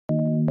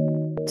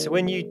So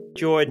when you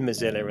joined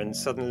Mozilla and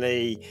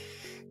suddenly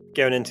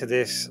going into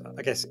this,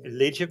 I guess,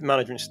 leadership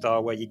management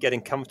style where you're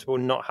getting comfortable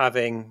not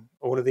having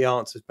all of the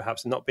answers,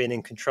 perhaps not being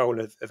in control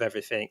of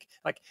everything,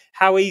 like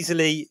how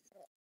easily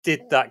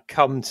did that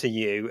come to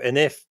you? And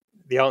if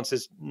the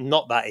answer's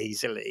not that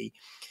easily,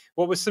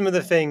 what were some of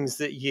the things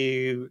that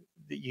you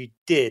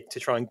did to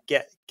try and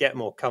get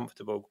more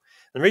comfortable?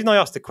 And the reason I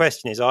asked the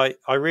question is I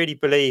really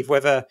believe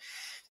whether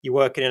you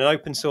work in an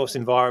open source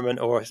environment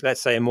or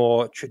let's say a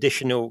more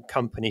traditional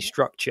company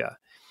structure,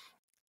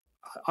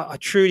 I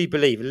truly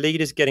believe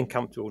leaders getting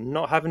comfortable,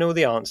 not having all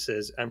the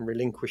answers and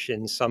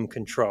relinquishing some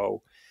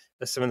control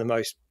are some of the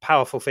most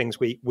powerful things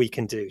we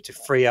can do to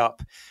free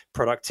up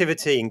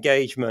productivity,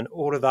 engagement,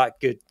 all of that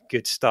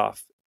good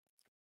stuff.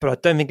 But I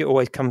don't think it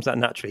always comes that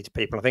naturally to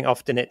people. I think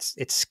often it's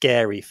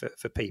scary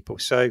for people.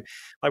 So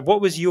like what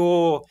was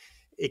your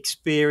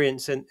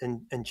experience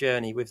and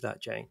journey with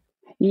that, Jane?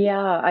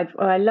 Yeah,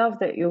 I love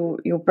that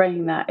you're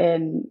bringing that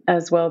in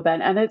as well,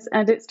 Ben. And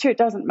it's true. It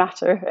doesn't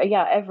matter.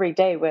 Yeah, every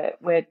day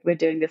we're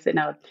doing this in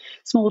our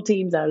small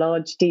teams, our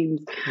large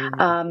teams,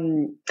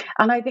 and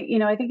I think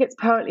it's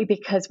partly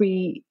because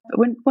we're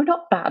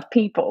not bad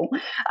people.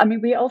 I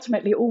mean, we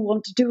ultimately all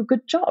want to do a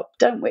good job,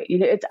 don't we?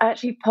 It's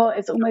actually part.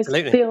 It almost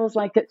Absolutely. feels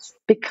like it's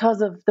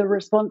because of the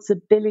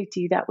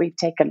responsibility that we've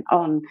taken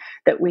on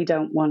that we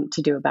don't want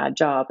to do a bad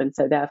job, and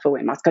so therefore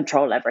we must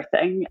control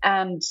everything.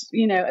 And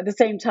at the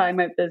same time,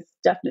 there's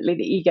definitely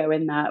the ego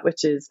in that,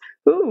 which is,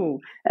 ooh,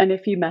 and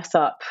if you mess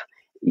up,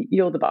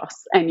 you're the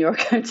boss and you're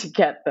going to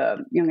get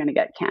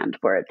canned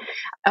for it.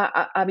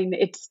 I mean,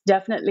 it's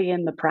definitely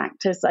in the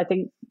practice. I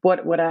think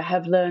what I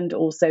have learned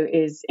also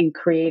is in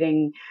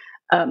creating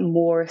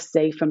more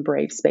safe and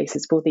brave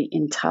spaces for the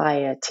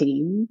entire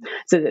team,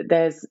 so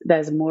that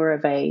there's more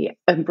of a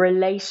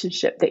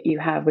relationship that you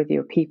have with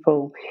your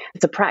people.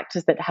 It's a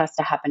practice that has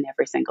to happen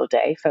every single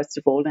day, first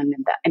of all, and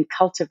in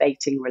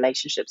cultivating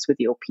relationships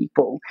with your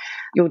people,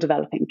 you're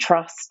developing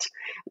trust.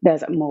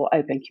 There's more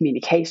open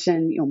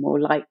communication. You're more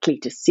likely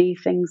to see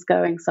things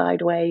going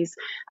sideways,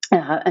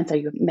 and so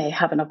you may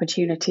have an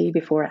opportunity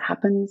before it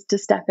happens to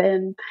step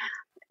in.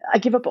 I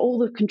give up all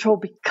the control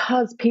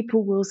because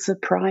people will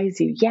surprise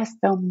you. Yes,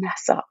 they'll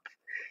mess up.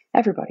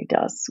 Everybody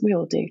does. We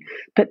all do.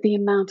 But the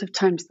amount of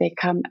times they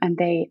come and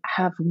they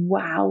have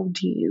wowed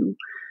you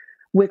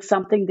with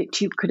something that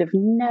you could have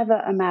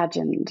never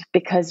imagined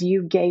because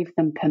you gave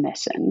them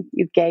permission,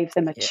 you gave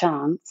them a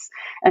chance,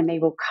 and they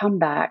will come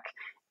back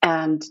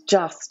and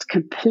just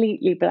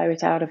completely blow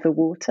it out of the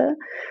water.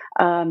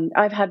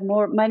 I've had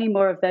many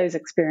more of those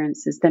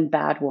experiences than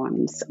bad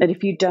ones. And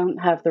if you don't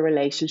have the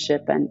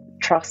relationship and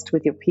trust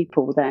with your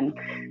people, then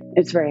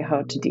it's very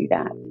hard to do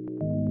that.